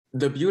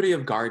The beauty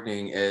of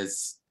gardening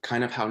is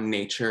kind of how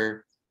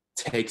nature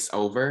takes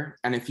over.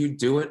 And if you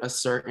do it a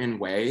certain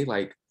way,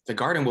 like the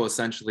garden will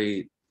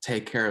essentially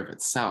take care of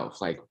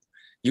itself. Like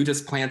you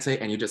just plant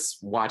it and you just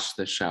watch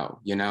the show,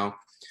 you know?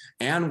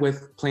 And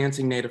with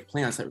planting native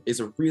plants, that is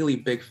a really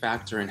big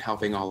factor in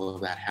helping all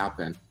of that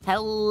happen.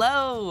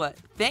 Hello!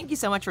 Thank you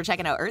so much for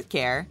checking out Earth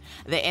Care,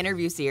 the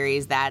interview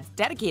series that's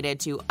dedicated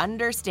to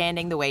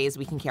understanding the ways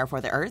we can care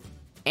for the earth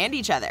and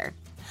each other.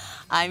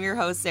 I'm your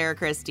host, Sarah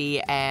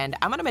Christie, and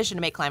I'm on a mission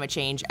to make climate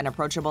change an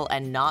approachable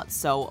and not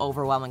so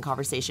overwhelming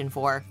conversation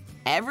for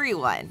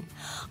everyone.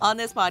 On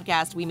this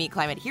podcast, we meet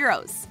climate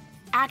heroes,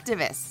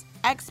 activists,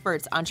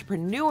 experts,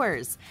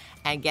 entrepreneurs,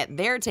 and get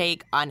their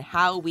take on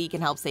how we can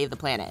help save the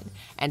planet.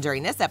 And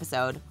during this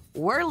episode,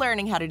 we're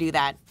learning how to do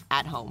that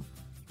at home,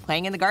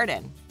 playing in the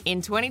garden.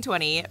 In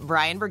 2020,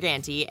 Brian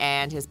Briganti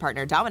and his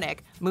partner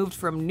Dominic moved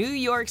from New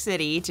York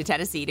City to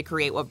Tennessee to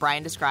create what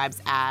Brian describes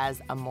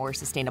as a more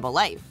sustainable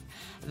life.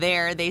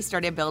 There, they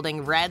started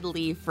building Red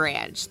Leaf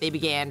Ranch. They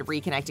began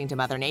reconnecting to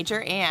Mother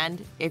Nature,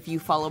 and if you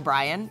follow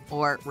Brian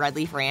or Red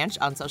Leaf Ranch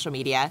on social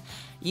media,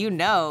 you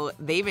know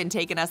they've been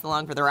taking us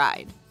along for the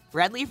ride.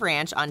 Red Leaf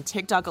Ranch on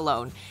TikTok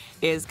alone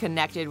is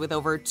connected with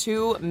over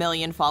 2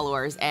 million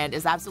followers and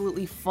is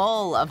absolutely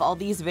full of all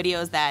these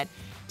videos that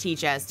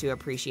teach us to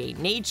appreciate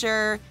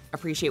nature,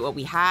 appreciate what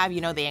we have.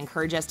 You know, they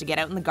encourage us to get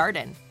out in the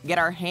garden, get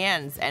our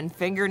hands and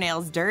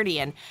fingernails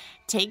dirty, and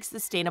take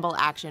sustainable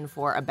action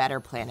for a better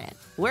planet.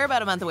 We're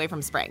about a month away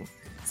from spring,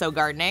 so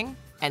gardening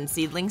and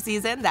seedling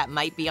season, that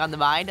might be on the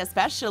mind,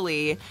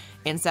 especially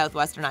in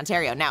southwestern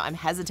Ontario. Now, I'm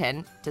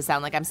hesitant to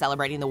sound like I'm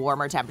celebrating the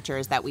warmer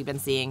temperatures that we've been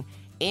seeing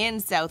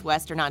in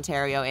southwestern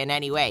Ontario in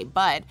any way,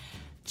 but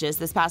just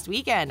this past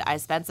weekend, I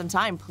spent some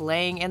time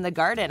playing in the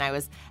garden. I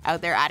was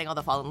out there adding all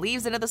the fallen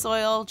leaves into the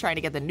soil, trying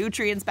to get the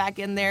nutrients back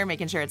in there,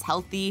 making sure it's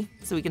healthy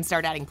so we can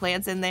start adding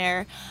plants in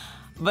there.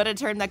 But a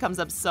term that comes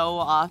up so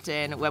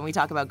often when we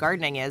talk about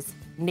gardening is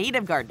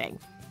native gardening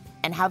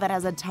and how that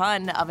has a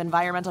ton of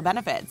environmental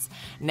benefits.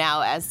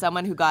 Now, as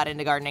someone who got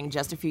into gardening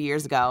just a few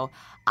years ago,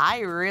 I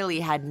really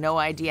had no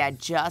idea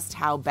just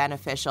how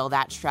beneficial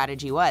that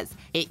strategy was.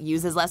 It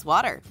uses less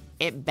water.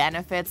 It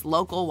benefits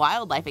local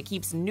wildlife. It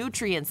keeps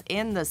nutrients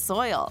in the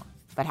soil.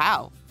 But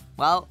how?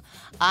 Well,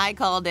 I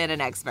called in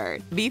an expert.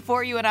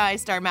 Before you and I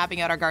start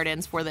mapping out our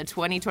gardens for the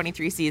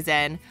 2023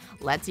 season,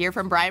 let's hear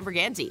from Brian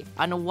Briganti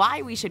on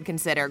why we should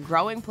consider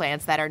growing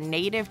plants that are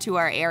native to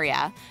our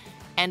area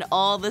and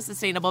all the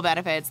sustainable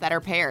benefits that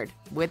are paired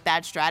with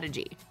that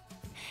strategy.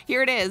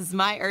 Here it is,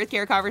 my Earth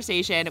Care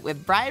conversation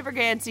with Brian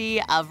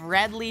Briganti of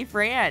Red Leaf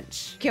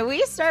Ranch. Can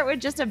we start with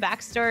just a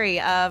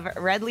backstory of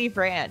Red Leaf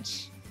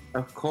Ranch?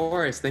 Of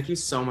course. Thank you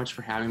so much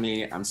for having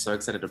me. I'm so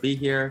excited to be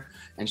here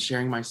and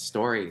sharing my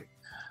story.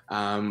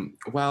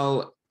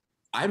 Well,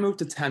 I moved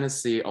to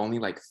Tennessee only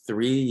like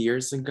 3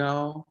 years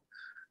ago.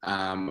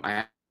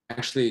 I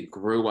actually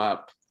grew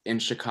up in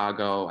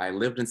Chicago. I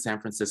lived in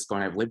San Francisco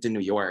and I've lived in New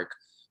York.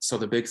 So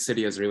the big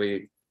city is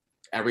really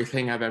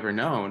everything I've ever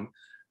known.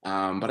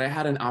 But I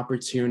had an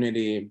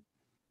opportunity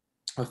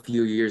a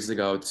few years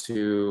ago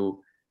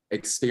to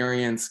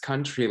experience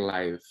country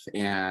life.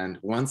 And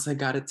once I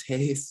got a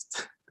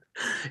taste,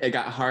 it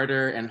got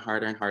harder and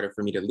harder and harder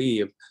for me to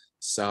leave.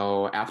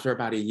 So after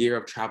about a year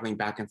of traveling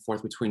back and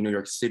forth between New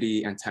York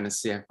City and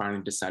Tennessee, I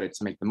finally decided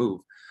to make the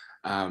move.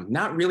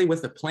 Not really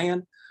with a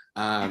plan.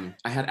 I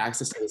had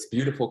access to this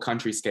beautiful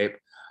countryscape,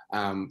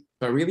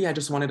 but really I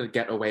just wanted to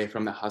get away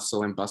from the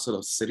hustle and bustle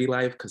of city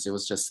life because it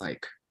was just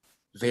like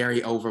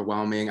very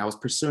overwhelming. I was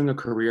pursuing a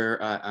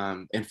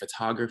career in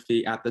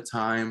photography at the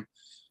time,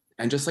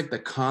 and just like the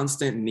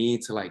constant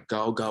need to like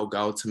go, go,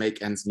 go to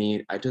make ends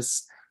meet.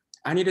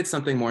 I needed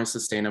something more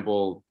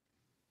sustainable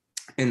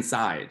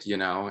inside, you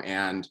know?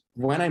 And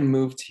when I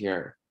moved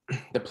here,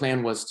 the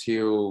plan was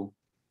to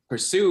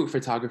pursue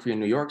photography in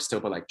New York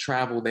still, but like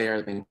travel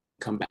there, then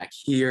come back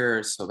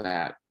here so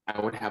that I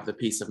would have the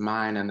peace of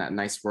mind and that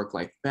nice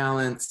work-life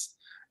balance.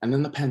 And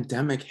then the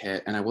pandemic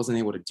hit and I wasn't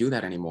able to do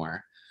that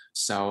anymore.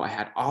 So I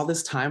had all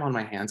this time on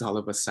my hands all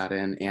of a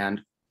sudden.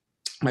 And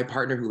my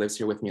partner who lives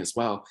here with me as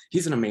well,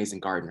 he's an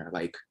amazing gardener,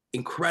 like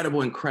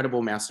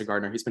incredible master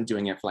gardener. He's been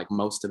doing it for like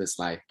most of his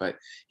life, but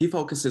he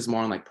focuses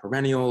more on like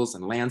perennials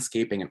and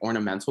landscaping and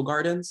ornamental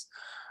gardens.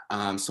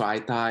 So I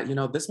thought, you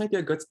know, this might be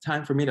a good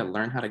time for me to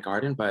learn how to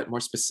garden, but more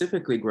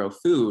specifically grow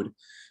food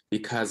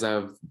because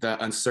of the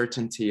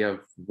uncertainty of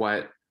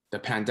what the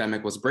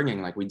pandemic was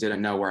bringing. Like we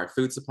didn't know where our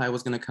food supply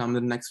was going to come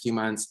in the next few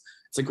months.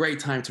 It's a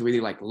great time to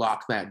really like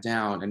lock that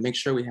down and make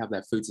sure we have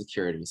that food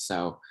security.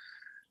 So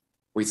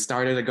we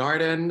started a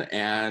garden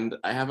and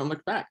I haven't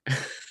looked back.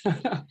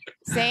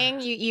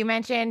 Saying you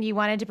mentioned you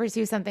wanted to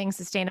pursue something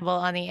sustainable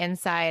on the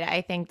inside.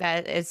 I think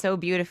that is so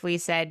beautifully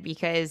said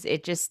because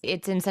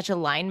it's in such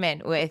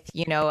alignment with,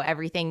 you know,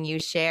 everything you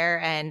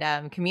share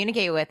and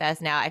communicate with us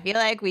now. I feel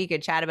like we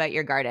could chat about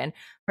your garden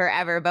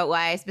forever, but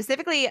why I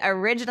specifically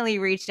originally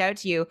reached out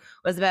to you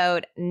was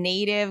about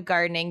native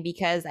gardening,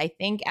 because I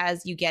think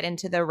as you get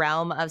into the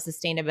realm of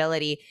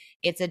sustainability,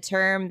 it's a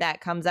term that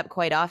comes up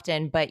quite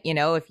often, but you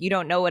know, if you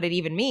don't know what it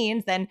even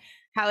means, then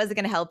how is it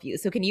going to help you?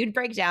 So can you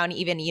break down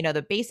even,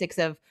 the basics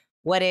of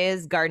what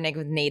is gardening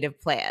with native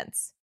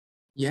plants?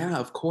 Yeah,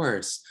 of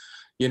course.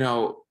 You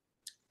know,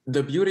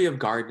 the beauty of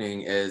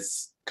gardening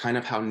is kind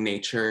of how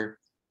nature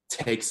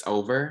takes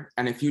over.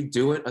 And if you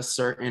do it a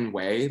certain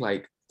way,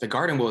 like the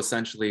garden will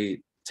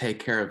essentially take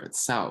care of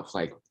itself.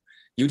 Like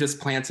you just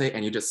plant it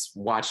and you just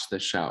watch the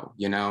show,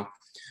 you know?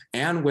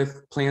 And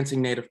with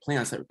planting native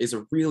plants, that is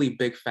a really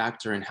big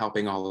factor in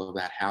helping all of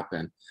that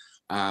happen.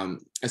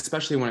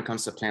 Especially when it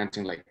comes to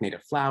planting like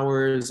native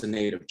flowers and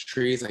native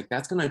trees, like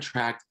that's going to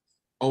attract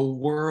a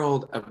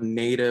world of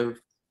native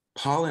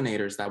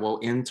pollinators that will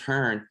in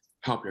turn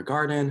help your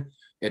garden.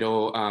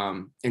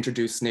 It'll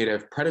introduce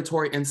native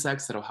predatory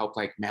insects that'll help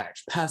like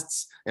manage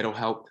pests. It'll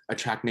help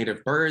attract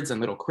native birds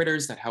and little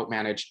critters that help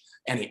manage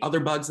any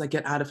other bugs that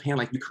get out of hand.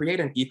 Like you create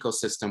an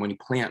ecosystem when you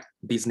plant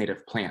these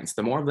native plants.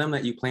 The more of them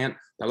that you plant,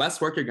 the less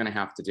work you're going to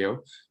have to do.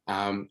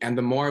 And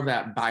the more of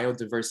that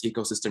biodiverse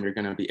ecosystem you're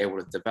going to be able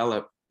to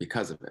develop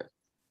because of it.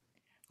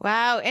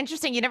 Wow,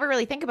 interesting. You never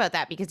really think about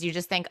that because you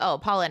just think,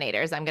 oh,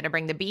 pollinators, I'm going to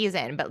bring the bees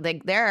in. But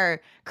like there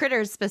are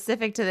critters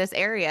specific to this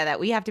area that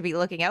we have to be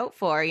looking out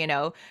for,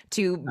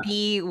 to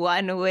be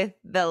one with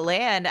the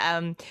land.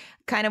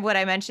 Kind of what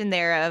I mentioned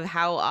there of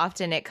how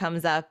often it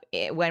comes up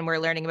when we're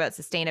learning about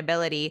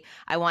sustainability.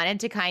 I wanted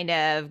to kind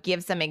of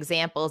give some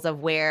examples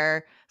of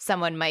where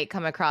someone might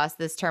come across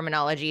this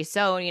terminology.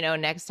 So,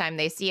 next time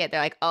they see it,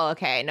 they're like, oh,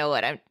 okay, I know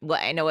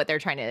what they're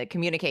trying to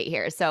communicate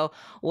here. So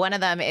one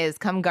of them is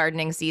come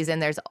gardening season.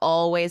 There's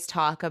always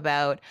talk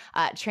about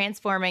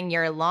transforming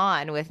your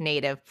lawn with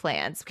native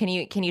plants. Can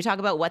you talk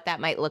about what that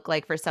might look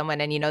like for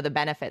someone and, the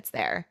benefits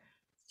there?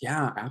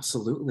 Yeah,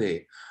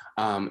 absolutely.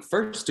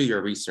 First, do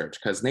your research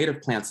because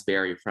native plants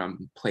vary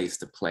from place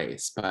to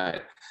place,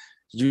 but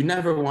you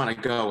never want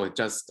to go with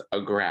just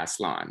a grass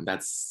lawn.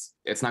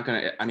 It's not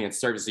going to, I mean, it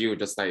serves you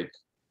just like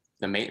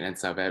the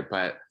maintenance of it.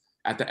 But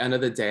at the end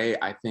of the day,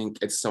 I think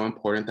it's so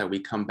important that we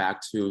come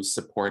back to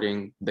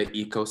supporting the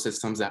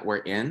ecosystems that we're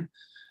in,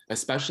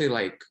 especially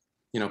like,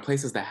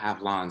 places that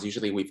have lawns.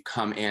 Usually we've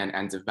come in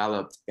and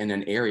developed in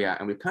an area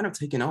and we've kind of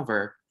taken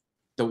over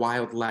the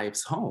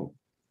wildlife's home,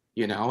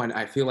 and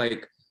I feel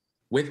like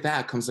with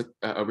that comes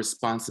a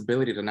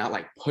responsibility to not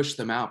like push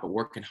them out, but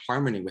work in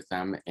harmony with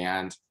them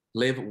and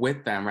live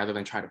with them rather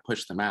than try to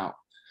push them out.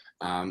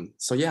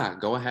 So yeah,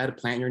 go ahead,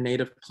 plant your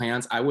native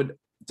plants. I would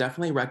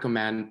definitely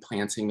recommend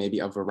planting maybe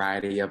a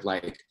variety of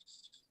like,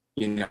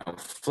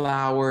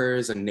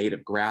 flowers and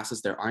native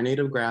grasses. There are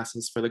native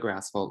grasses for the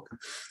grass folk,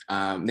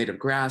 native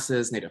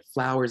grasses, native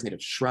flowers,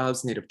 native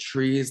shrubs, native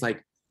trees,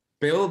 like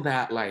build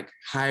that like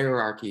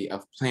hierarchy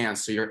of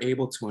plants so you're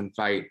able to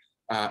invite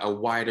a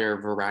wider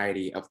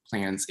variety of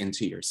plants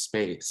into your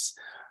space.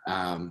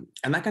 And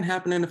that can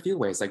happen in a few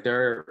ways. Like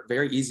there are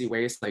very easy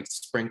ways, like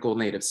sprinkle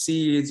native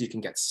seeds. You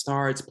can get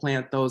starts,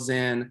 plant those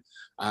in.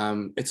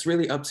 It's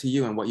really up to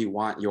you and what you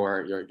want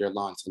your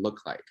lawn to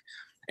look like.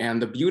 And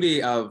the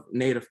beauty of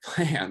native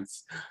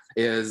plants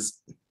is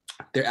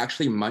they're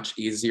actually much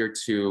easier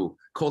to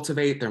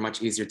cultivate. They're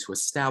much easier to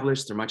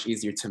establish. They're much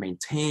easier to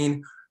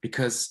maintain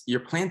because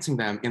you're planting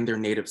them in their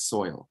native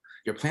soil.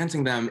 You're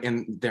planting them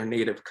in their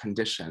native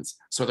conditions.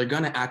 So they're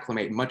going to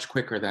acclimate much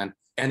quicker than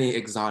any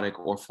exotic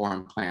or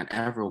foreign plant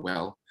ever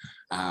will.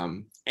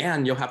 And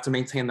you'll have to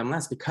maintain them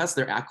less because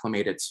they're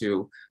acclimated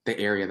to the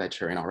area that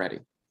you're in already.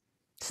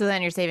 So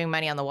then you're saving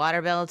money on the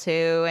water bill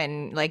too,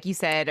 and like you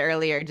said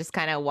earlier, just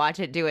kind of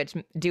watch it do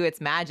its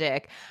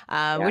magic,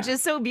 which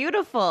is so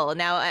beautiful.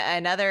 Now,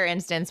 another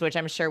instance, which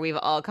I'm sure we've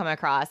all come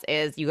across,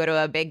 is you go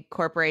to a big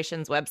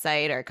corporation's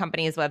website or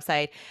company's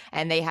website,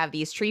 and they have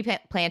these tree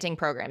planting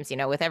programs.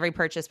 With every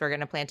purchase, we're going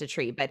to plant a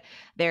tree, but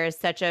there is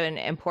such an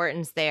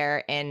importance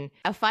there, and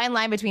a fine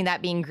line between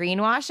that being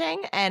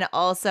greenwashing and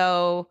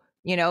also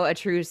a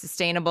true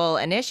sustainable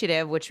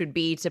initiative, which would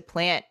be to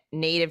plant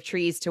native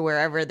trees to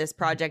wherever this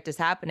project is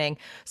happening.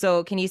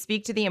 So can you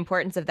speak to the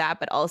importance of that,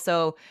 but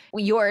also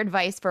your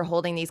advice for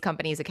holding these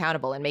companies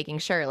accountable and making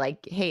sure like,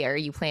 hey, are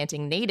you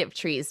planting native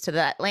trees to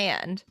that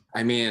land?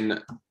 I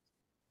mean,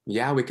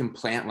 yeah, we can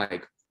plant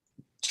like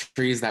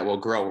trees that will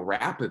grow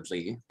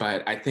rapidly,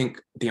 but I think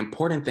the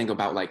important thing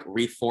about like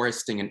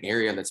reforesting an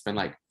area that's been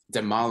like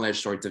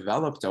demolished or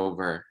developed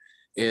over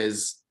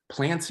is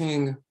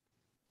planting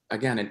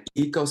again, an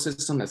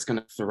ecosystem that's going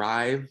to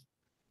thrive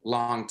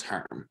long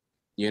term.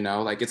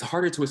 Like it's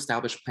harder to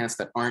establish plants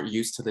that aren't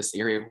used to this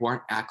area, who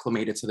aren't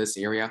acclimated to this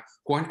area,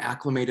 who aren't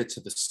acclimated to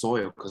the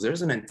soil, because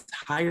there's an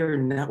entire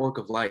network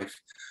of life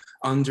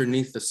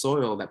underneath the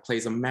soil that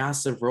plays a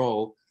massive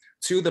role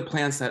to the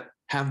plants that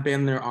have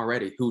been there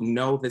already, who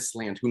know this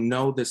land, who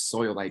know this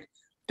soil, like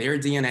their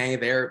DNA,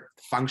 their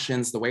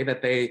functions, the way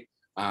that they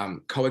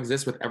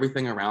coexist with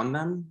everything around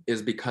them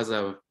is because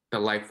of the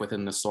life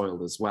within the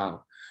soil as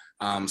well.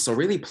 So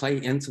really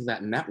play into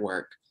that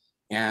network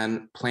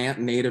and plant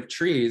native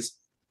trees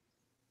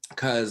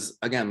because,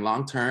 again,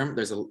 long term,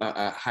 there's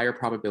a higher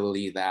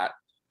probability that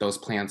those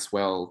plants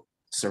will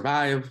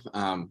survive,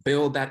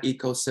 build that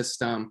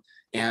ecosystem,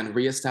 and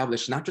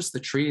reestablish not just the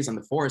trees and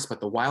the forest, but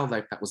the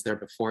wildlife that was there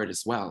before it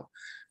as well.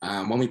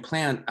 When we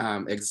plant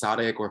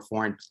exotic or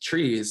foreign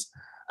trees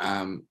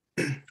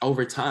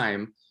over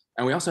time,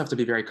 and we also have to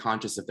be very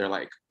conscious if they're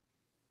like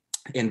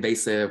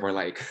invasive or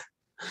like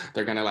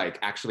they're gonna like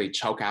actually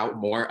choke out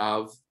more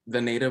of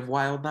the native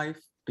wildlife.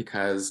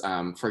 Because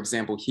for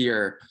example,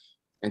 here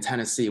in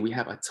Tennessee, we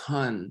have a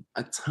ton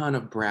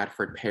of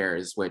Bradford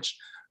pears, which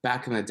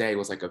back in the day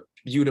was like a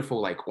beautiful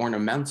like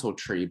ornamental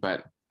tree,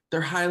 but they're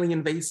highly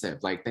invasive.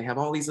 Like they have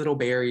all these little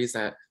berries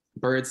that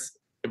birds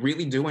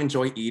really do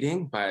enjoy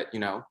eating, but you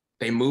know,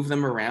 they move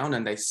them around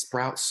and they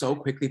sprout so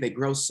quickly, they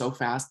grow so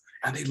fast,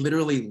 and they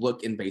literally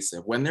look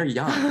invasive. When they're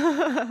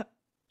young,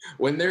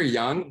 when they're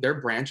young, their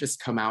branches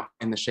come out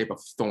in the shape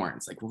of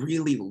thorns, like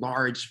really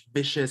large,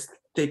 vicious,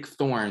 thick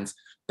thorns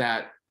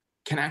that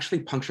can actually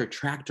puncture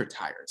tractor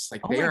tires.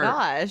 Like Oh they my are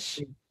gosh.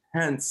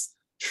 intense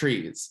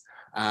trees.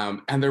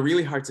 And they're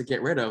really hard to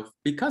get rid of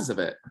because of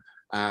it.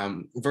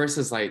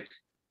 Versus like,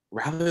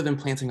 rather than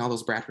planting all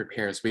those Bradford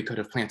pears, we could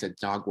have planted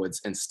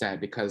dogwoods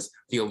instead, because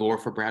the allure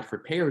for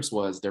Bradford pears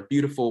was they're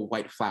beautiful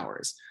white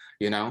flowers,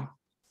 you know?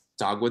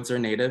 Dogwoods are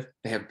native,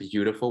 they have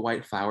beautiful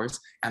white flowers,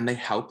 and they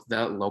help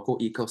the local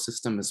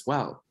ecosystem as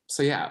well.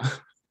 So yeah,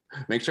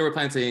 make sure we're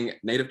planting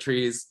native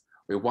trees.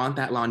 We want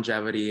that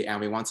longevity, and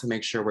we want to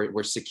make sure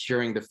we're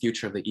securing the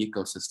future of the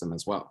ecosystem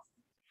as well.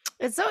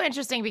 It's so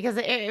interesting because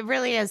it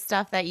really is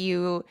stuff that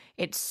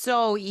it's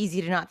so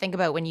easy to not think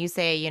about when you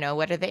say,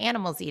 what are the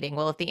animals eating?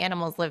 Well, if the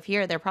animals live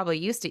here, they're probably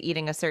used to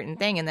eating a certain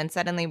thing. And then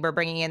suddenly we're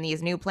bringing in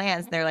these new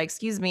plants and they're like,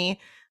 excuse me,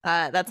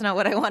 that's not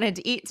what I wanted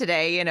to eat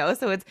today,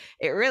 So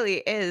it really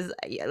is,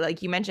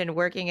 like you mentioned,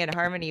 working in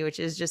harmony, which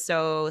is just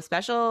so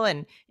special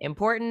and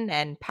important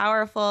and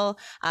powerful.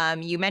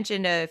 You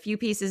mentioned a few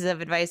pieces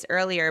of advice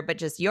earlier, but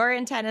just you're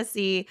in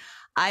Tennessee.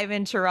 I'm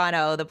in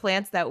Toronto. The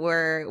plants that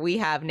we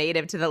have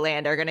native to the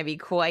land are going to be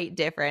quite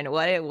different.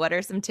 What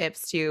are some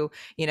tips to,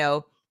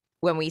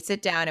 when we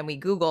sit down and we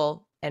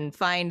Google and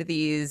find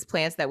these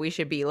plants that we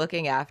should be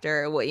looking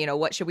after,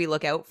 what should we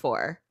look out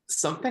for?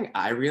 Something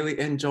I really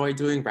enjoy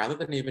doing, rather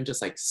than even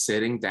just like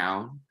sitting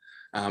down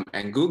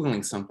and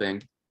Googling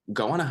something,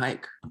 go on a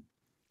hike,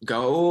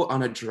 go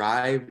on a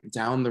drive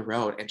down the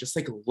road and just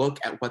like look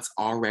at what's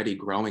already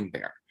growing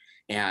there.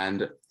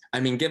 And I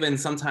mean, given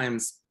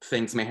sometimes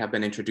things may have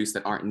been introduced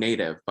that aren't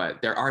native,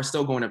 but there are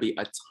still going to be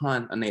a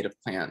ton of native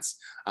plants.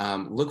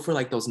 Look for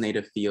like those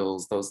native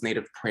fields, those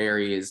native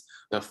prairies,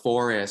 the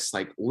forests,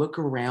 like look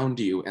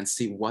around you and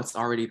see what's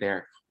already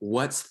there,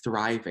 what's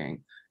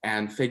thriving,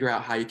 and figure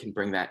out how you can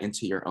bring that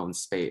into your own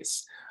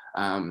space.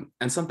 And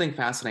something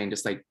fascinating,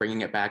 just like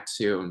bringing it back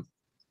to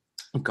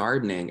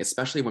gardening,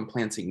 especially when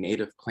planting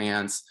native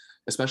plants,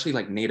 especially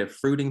like native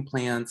fruiting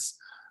plants.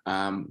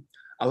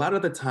 A lot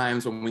of the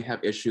times when we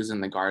have issues in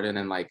the garden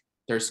and like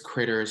there's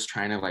critters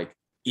trying to like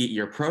eat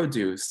your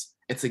produce,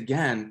 it's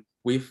again,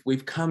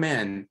 we've come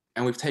in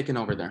and we've taken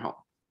over their home.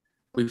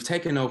 We've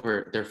taken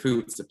over their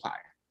food supply.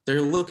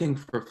 They're looking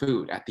for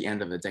food at the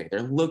end of the day.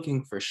 They're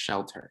looking for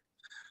shelter.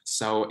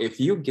 So if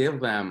you give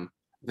them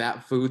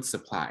that food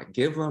supply,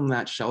 give them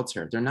that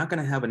shelter, they're not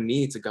going to have a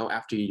need to go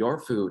after your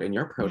food and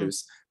your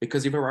produce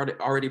because you've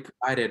already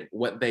provided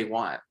what they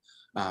want.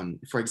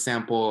 For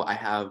example, I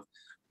have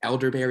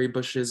elderberry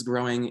bushes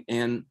growing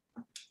in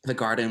the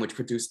garden, which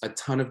produce a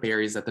ton of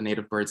berries that the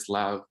native birds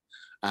love.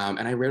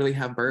 And I rarely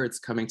have birds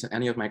coming to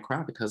any of my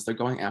crop because they're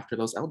going after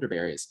those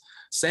elderberries.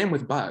 Same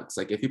with bugs.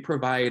 Like if you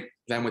provide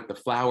them with the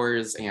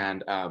flowers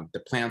and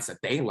the plants that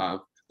they love,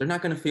 they're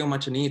not going to feel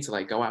much need to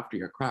like go after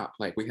your crop.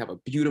 Like we have a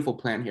beautiful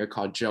plant here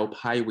called Joe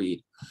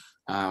Pieweed.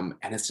 And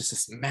it's just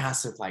this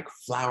massive like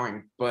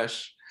flowering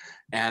bush.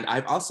 And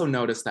I've also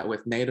noticed that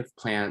with native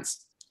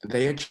plants,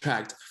 they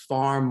attract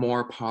far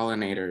more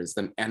pollinators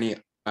than any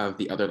of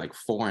the other like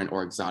foreign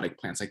or exotic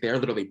plants. Like they're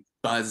literally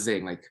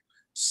buzzing, like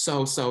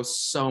so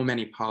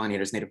many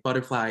pollinators, native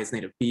butterflies,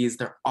 native bees,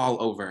 they're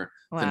all over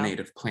the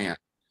native plant.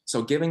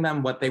 So giving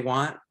them what they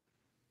want,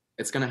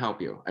 it's going to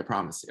help you. I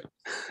promise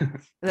you.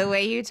 The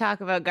way you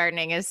talk about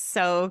gardening is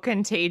so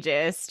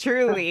contagious,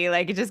 truly.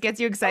 Like it just gets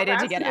you excited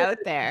to get out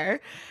there.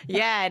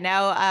 Yeah.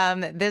 Now,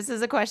 this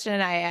is a question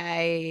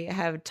I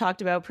have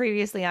talked about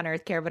previously on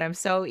Earth Care, but I'm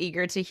so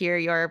eager to hear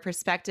your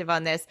perspective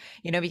on this,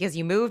 because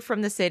you moved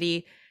from the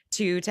city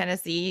to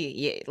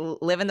Tennessee, you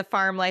live in the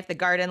farm life, the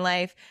garden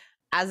life.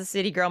 As a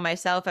city girl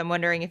myself, I'm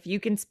wondering if you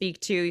can speak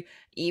to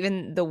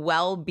even the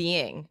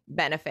well-being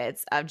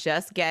benefits of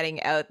just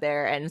getting out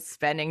there and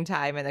spending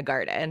time in the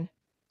garden.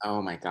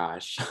 Oh my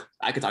gosh.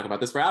 I could talk about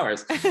this for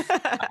hours.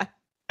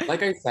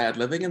 Like I said,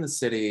 living in the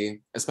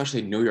city,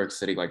 especially New York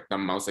City, like the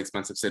most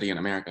expensive city in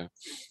America,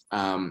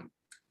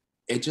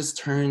 it just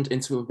turned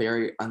into a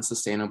very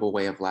unsustainable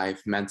way of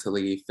life,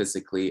 mentally,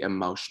 physically,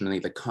 emotionally,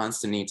 the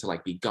constant need to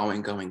like be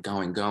going.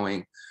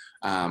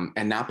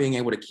 And not being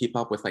able to keep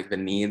up with like the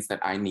needs that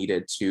I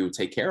needed to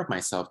take care of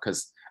myself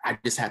because I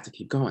just had to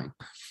keep going.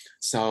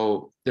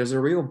 So there's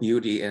a real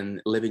beauty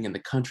in living in the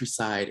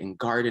countryside and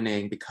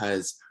gardening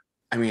because,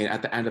 I mean,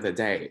 at the end of the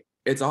day,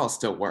 it's all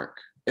still work.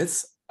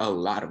 It's a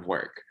lot of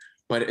work,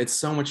 but it's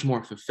so much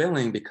more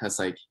fulfilling because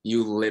like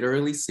you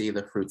literally see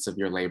the fruits of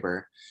your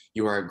labor.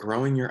 You are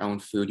growing your own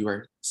food. You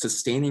are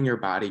sustaining your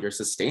body. You're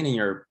sustaining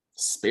your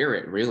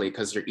spirit, really,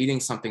 because you're eating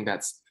something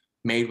that's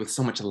made with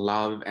so much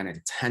love and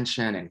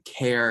intention and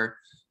care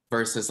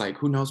versus like,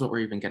 who knows what we're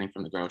even getting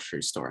from the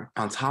grocery store.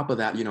 On top of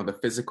that, the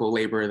physical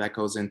labor that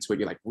goes into it,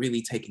 you're like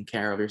really taking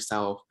care of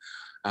yourself.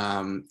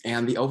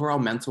 And the overall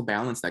mental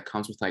balance that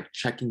comes with like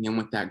checking in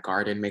with that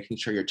garden, making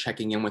sure you're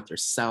checking in with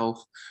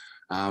yourself.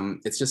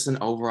 It's just an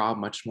overall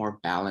much more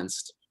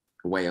balanced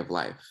way of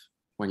life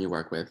when you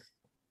work with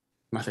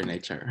Mother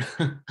Nature.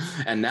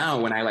 And now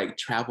when I like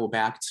travel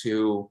back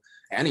to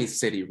any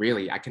city,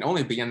 really, I can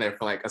only be in there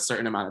for like a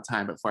certain amount of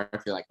time before I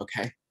feel like,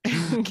 okay,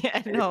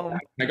 Get home.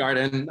 my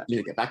garden, I need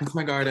to get back into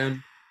my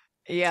garden.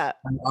 Yeah.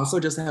 I also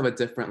just have a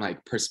different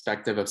like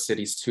perspective of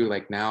cities too.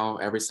 Like now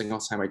every single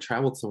time I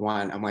travel to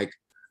one,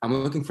 I'm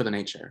looking for the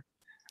nature.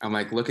 I'm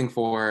like looking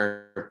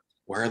for,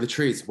 where are the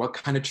trees? What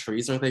kind of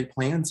trees are they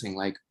planting?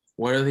 Like,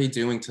 what are they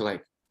doing to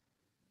like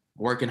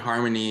work in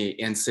harmony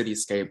in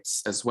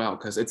cityscapes as well?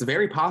 Because it's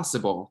very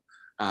possible.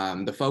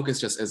 The focus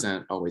just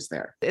isn't always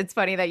there. It's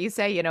funny that you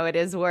say, it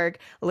is work.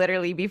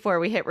 Literally before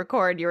we hit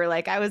record, you were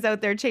like, I was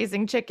out there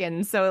chasing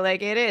chickens. So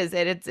like it is,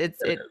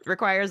 it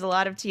requires a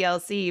lot of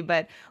TLC,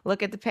 but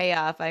look at the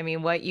payoff. I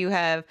mean, what you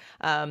have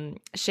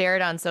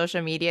shared on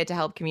social media to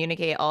help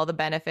communicate all the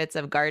benefits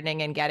of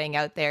gardening and getting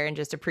out there and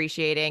just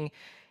appreciating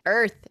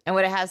Earth and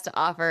what it has to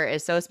offer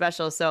is so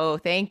special. So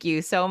thank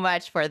you so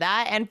much for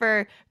that and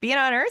for being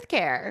on Earth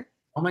Care.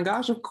 Oh my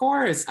gosh, of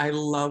course. I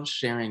love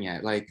sharing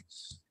it. Like,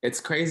 it's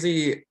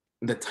crazy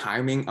the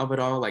timing of it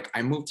all. Like,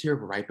 I moved here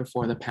right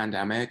before the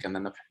pandemic, and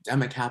then the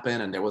pandemic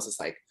happened, and there was this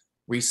like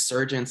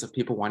resurgence of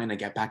people wanting to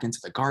get back into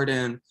the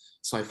garden.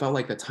 So I felt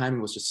like the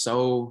timing was just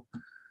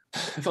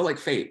it felt like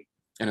fate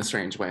in a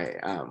strange way.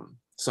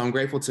 So I'm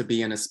grateful to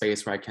be in a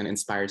space where I can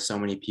inspire so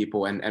many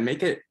people and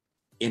make it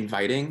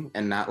inviting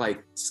and not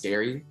like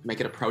scary, make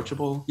it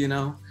approachable,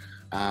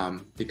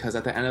 because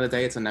at the end of the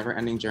day, it's a never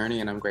ending journey,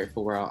 and I'm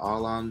grateful we're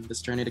all on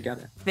this journey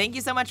together. Thank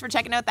you so much for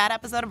checking out that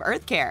episode of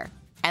Earth Care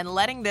and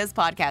letting this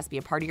podcast be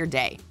a part of your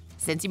day.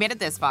 Since you made it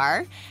this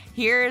far,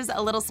 here's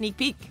a little sneak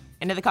peek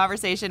into the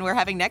conversation we're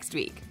having next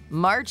week.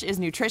 March is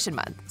Nutrition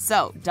Month,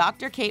 so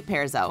Dr. Kate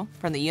Perzo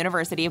from the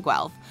University of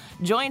Guelph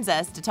joins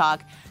us to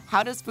talk,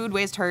 how does food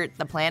waste hurt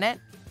the planet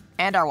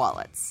and our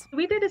wallets?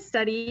 We did a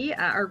study,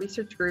 our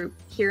research group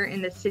here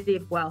in the city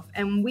of Guelph,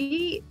 and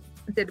we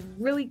did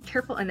really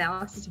careful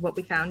analysis of what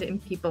we found in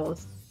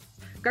people's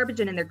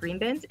garbage and in their green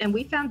bins. And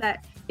we found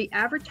that the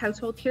average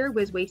household here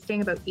was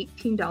wasting about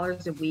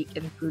 $18 a week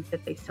in food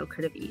that they still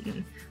could have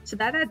eaten. So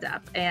that adds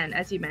up. And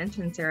as you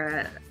mentioned,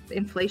 Sarah,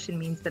 inflation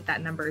means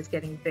that number is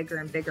getting bigger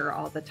and bigger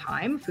all the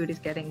time. Food is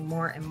getting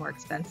more and more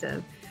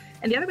expensive.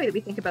 And the other way that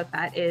we think about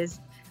that is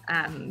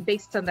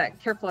based on that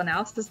careful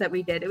analysis that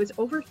we did, it was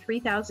over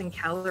 3,000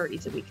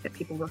 calories a week that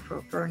people were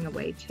throwing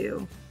away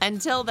too.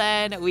 Until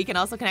then, we can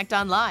also connect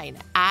online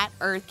at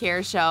Earth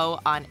Care Show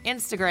on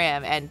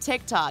Instagram and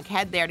TikTok.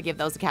 Head there to give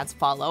those accounts a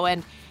follow.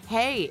 And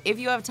hey, if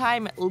you have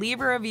time,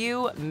 leave a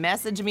review,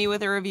 message me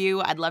with a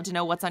review. I'd love to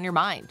know what's on your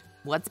mind,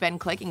 what's been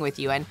clicking with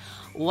you, and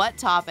what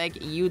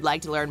topic you'd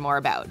like to learn more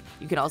about.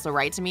 You can also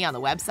write to me on the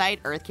website,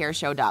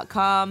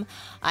 earthcareshow.com.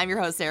 I'm your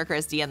host, Sarah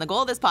Christie, and the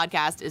goal of this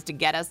podcast is to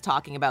get us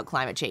talking about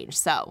climate change.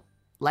 So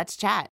let's chat.